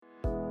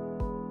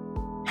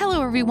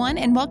Hello, everyone,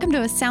 and welcome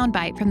to a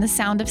Soundbite from the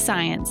Sound of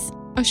Science,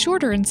 a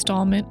shorter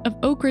installment of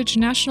Oak Ridge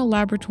National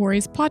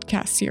Laboratory's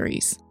podcast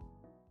series.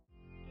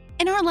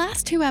 In our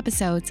last two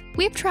episodes,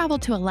 we've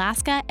traveled to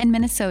Alaska and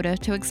Minnesota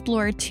to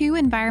explore two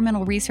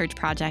environmental research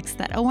projects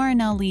that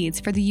ORNL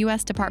leads for the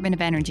U.S. Department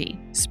of Energy.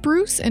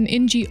 Spruce and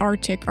NG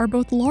Arctic are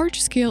both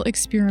large-scale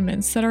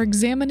experiments that are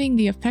examining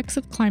the effects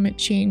of climate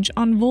change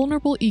on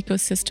vulnerable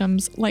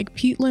ecosystems like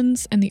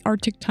peatlands and the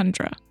Arctic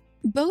tundra.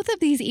 Both of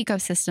these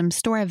ecosystems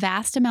store a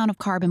vast amount of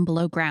carbon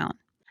below ground.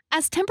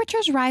 As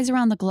temperatures rise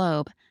around the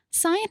globe,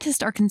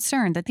 scientists are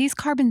concerned that these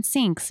carbon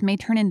sinks may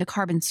turn into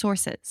carbon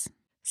sources.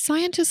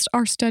 Scientists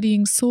are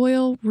studying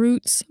soil,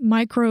 roots,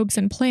 microbes,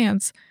 and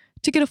plants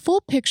to get a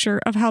full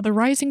picture of how the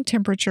rising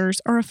temperatures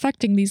are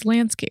affecting these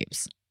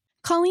landscapes.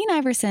 Colleen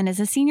Iversen is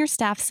a senior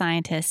staff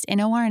scientist in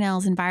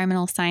ORNL's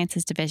Environmental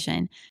Sciences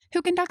Division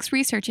who conducts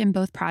research in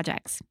both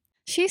projects.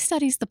 She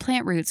studies the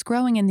plant roots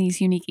growing in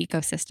these unique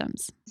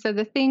ecosystems. So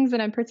the things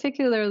that I'm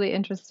particularly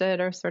interested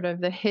in are sort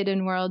of the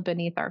hidden world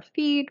beneath our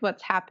feet,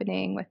 what's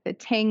happening with the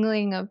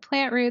tangling of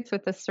plant roots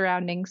with the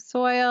surrounding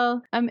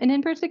soil, and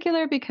in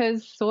particular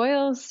because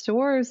soil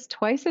stores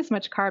twice as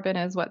much carbon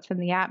as what's in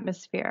the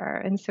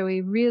atmosphere. And so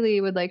we really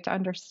would like to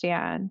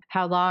understand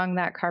how long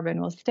that carbon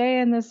will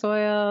stay in the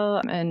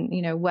soil and,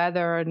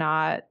 whether or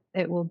not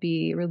it will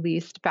be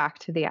released back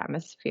to the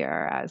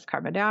atmosphere as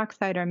carbon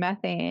dioxide or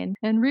methane.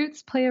 And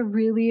roots play a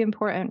really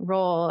important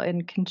role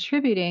in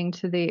contributing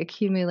to the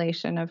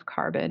accumulation of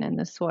carbon in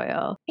the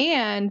soil.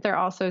 And they're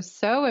also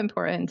so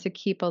important to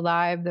keep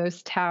alive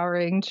those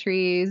towering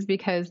trees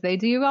because they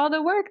do all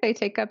the work. They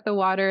take up the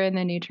water and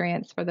the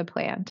nutrients for the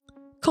plant.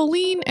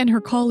 Colleen and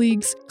her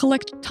colleagues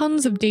collect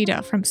tons of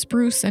data from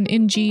spruce and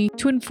NG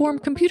to inform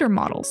computer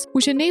models,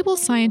 which enable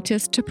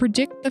scientists to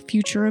predict the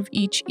future of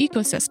each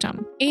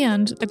ecosystem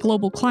and the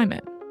global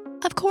climate.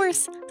 Of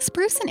course,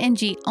 spruce and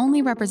NG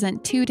only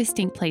represent two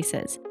distinct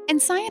places,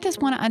 and scientists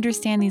want to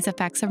understand these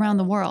effects around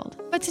the world.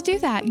 But to do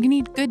that, you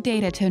need good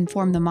data to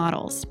inform the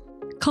models.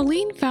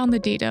 Colleen found the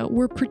data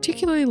were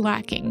particularly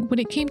lacking when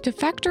it came to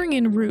factoring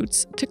in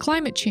roots to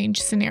climate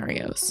change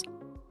scenarios.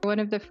 One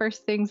of the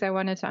first things I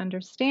wanted to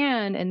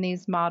understand in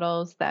these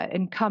models that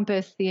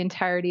encompass the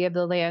entirety of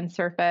the land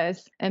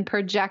surface and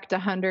project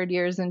 100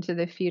 years into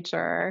the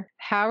future,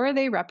 how are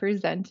they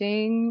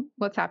representing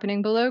what's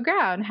happening below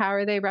ground? How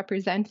are they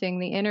representing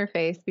the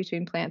interface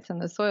between plants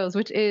and the soils,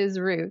 which is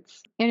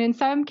roots? And in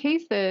some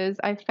cases,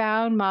 I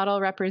found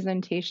model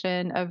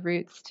representation of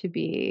roots to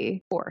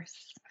be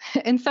coarse.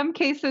 In some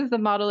cases, the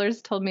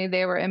modelers told me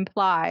they were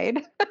implied,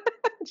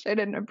 which I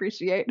didn't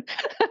appreciate.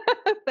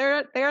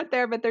 They aren't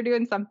there, but they're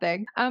doing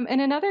something. And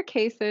in other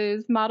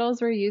cases,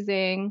 models were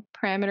using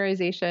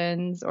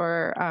parameterizations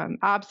or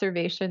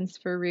observations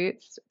for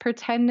roots,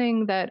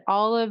 pretending that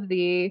all of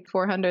the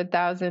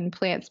 400,000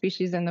 plant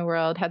species in the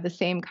world had the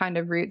same kind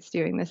of roots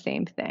doing the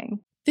same thing.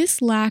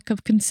 This lack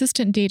of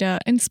consistent data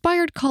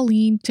inspired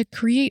Colleen to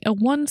create a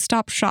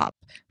one-stop shop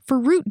for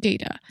root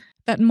data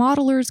that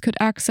modelers could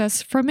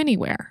access from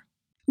anywhere.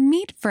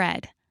 Meet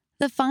FRED,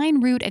 the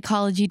Fine Root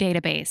Ecology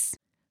Database.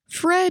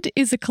 FRED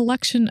is a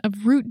collection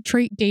of root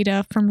trait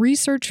data from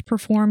research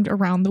performed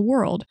around the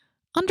world.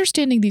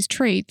 Understanding these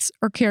traits,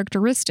 or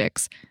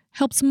characteristics,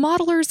 helps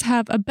modelers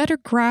have a better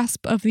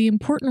grasp of the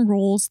important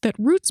roles that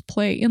roots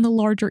play in the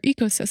larger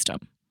ecosystem.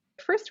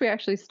 First, we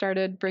actually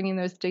started bringing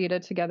those data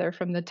together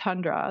from the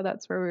tundra.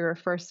 That's where we were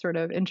first sort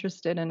of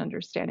interested in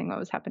understanding what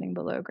was happening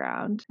below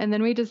ground. And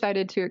then we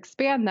decided to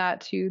expand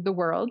that to the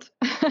world,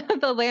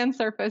 the land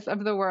surface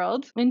of the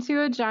world,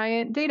 into a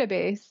giant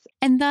database.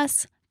 And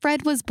thus,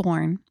 FRED was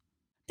born.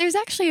 There's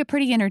actually a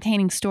pretty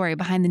entertaining story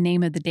behind the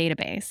name of the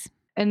database.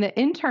 And the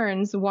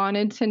interns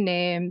wanted to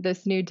name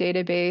this new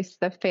database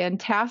the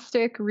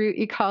Fantastic Root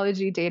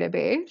Ecology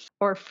Database,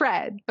 or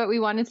FRED, but we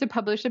wanted to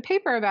publish a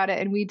paper about it,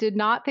 and we did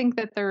not think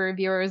that the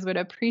reviewers would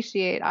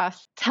appreciate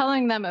us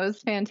telling them it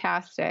was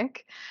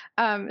fantastic.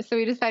 So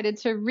we decided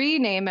to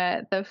rename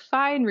it the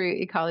Fine Root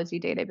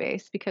Ecology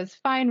Database because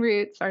fine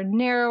roots are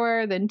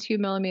narrower than 2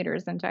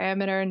 millimeters in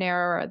diameter,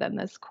 narrower than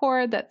this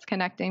cord that's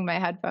connecting my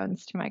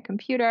headphones to my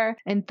computer.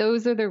 And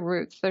those are the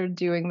roots that are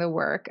doing the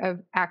work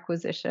of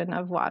acquisition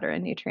of water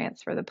and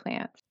nutrients for the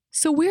plants.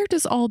 So where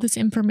does all this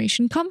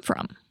information come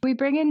from? We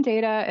bring in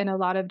data in a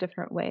lot of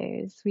different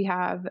ways. We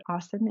have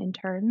awesome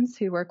interns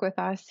who work with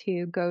us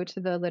who go to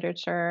the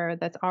literature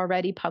that's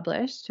already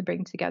published to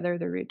bring together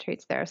the root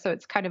traits there. So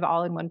it's kind of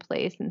all in one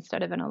place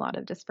instead of in a lot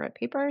of disparate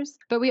papers.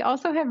 But we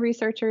also have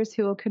researchers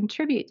who will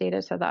contribute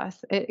data to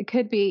us. It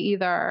could be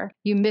either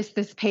you missed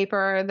this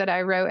paper that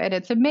I wrote and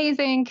it's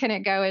amazing, can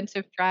it go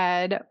into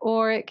FRED?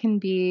 Or it can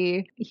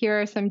be,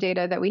 here are some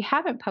data that we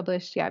haven't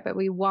published yet, but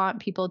we want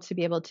people to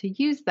be able to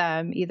use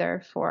them either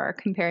for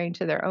comparing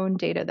to their own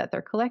data that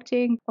they're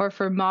collecting or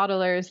for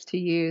modelers to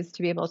use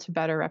to be able to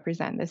better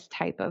represent this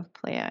type of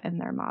plant in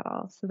their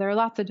model. So there are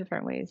lots of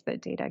different ways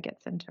that data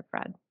gets into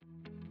FRED.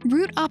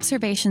 Root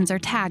observations are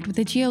tagged with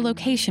a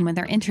geolocation when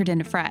they're entered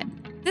into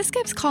FRED. This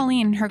gives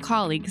Colleen and her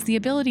colleagues the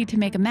ability to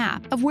make a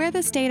map of where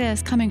this data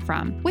is coming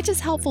from, which is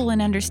helpful in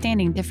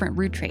understanding different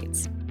root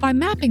traits. By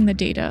mapping the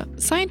data,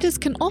 scientists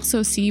can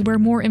also see where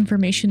more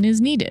information is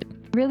needed.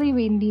 Really,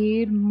 we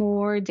need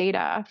more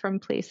data from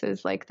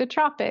places like the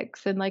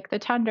tropics and like the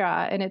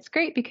tundra. And it's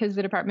great because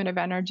the Department of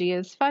Energy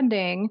is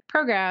funding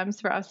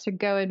programs for us to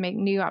go and make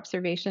new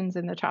observations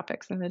in the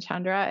tropics and the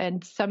tundra.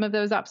 And some of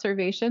those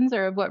observations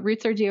are of what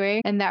roots are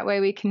doing. And that way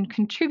we can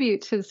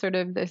contribute to sort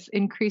of this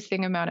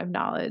increasing amount of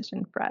knowledge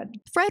in FRED.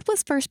 FRED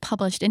was first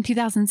published in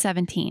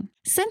 2017.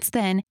 Since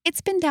then,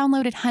 it's been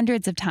downloaded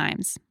hundreds of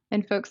times.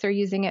 And folks are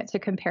using it to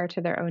compare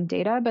to their own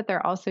data, but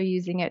they're also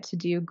using it to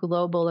do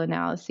global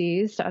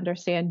analyses to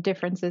understand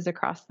differences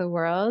across the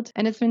world.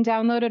 And it's been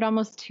downloaded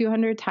almost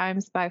 200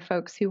 times by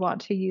folks who want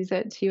to use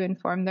it to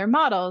inform their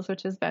models,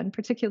 which has been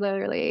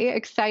particularly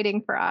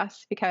exciting for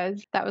us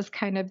because that was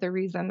kind of the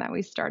reason that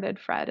we started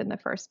FRED in the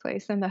first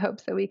place, in the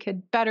hopes that we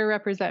could better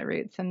represent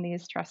roots in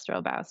these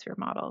terrestrial biosphere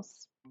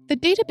models. The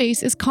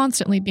database is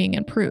constantly being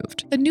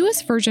improved. The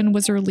newest version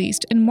was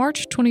released in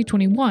March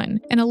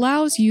 2021 and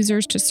allows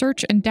users to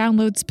search and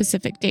download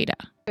specific data.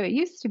 So it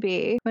used to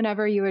be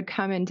whenever you would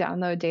come and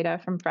download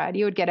data from FRED,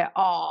 you would get it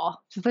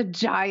all, just a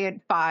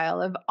giant file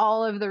of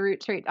all of the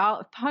root trait, all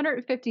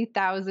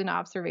 150,000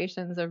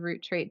 observations of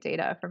root trait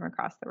data from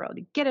across the world.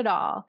 You get it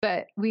all.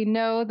 But we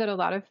know that a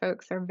lot of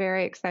folks are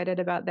very excited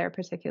about their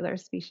particular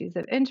species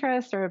of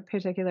interest or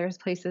particular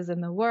places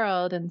in the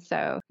world. And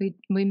so we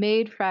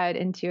made FRED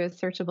into a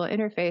searchable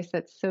interface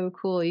that's so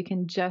cool. You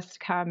can just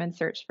come and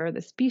search for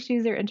the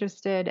species you're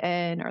interested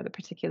in or the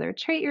particular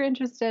trait you're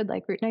interested,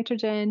 like root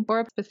nitrogen, or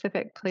a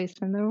specific place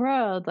in the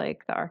world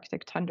like the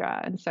Arctic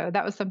tundra. And so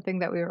that was something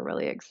that we were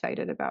really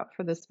excited about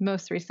for this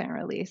most recent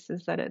release,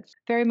 is that it's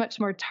very much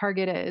more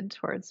targeted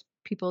towards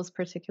people's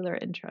particular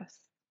interests.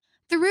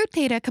 The root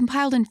data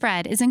compiled in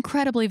FRED is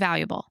incredibly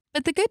valuable,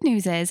 but the good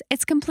news is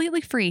it's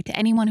completely free to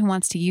anyone who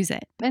wants to use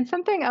it. And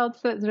something else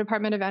that the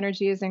Department of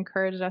Energy has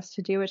encouraged us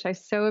to do, which I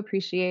so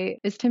appreciate,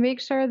 is to make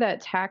sure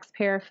that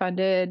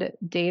taxpayer-funded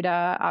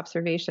data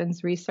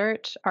observations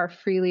research are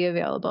freely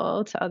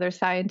available to other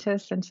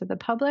scientists and to the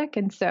public.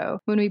 And so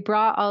when we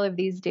brought all of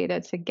these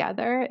data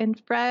together in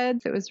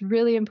FRED, it was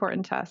really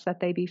important to us that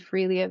they be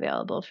freely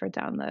available for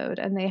download,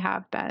 and they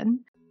have been.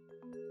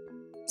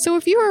 So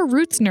if you're a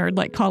roots nerd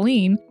like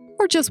Colleen,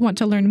 or just want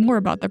to learn more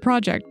about the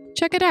project,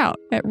 check it out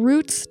at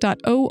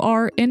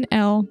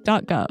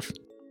roots.ornl.gov.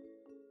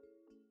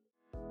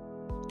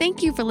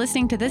 Thank you for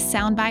listening to this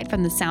soundbite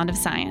from The Sound of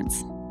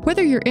Science.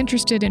 Whether you're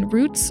interested in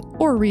roots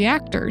or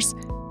reactors,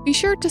 be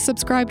sure to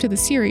subscribe to the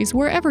series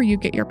wherever you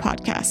get your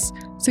podcasts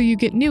so you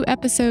get new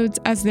episodes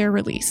as they're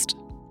released.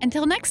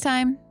 Until next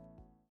time.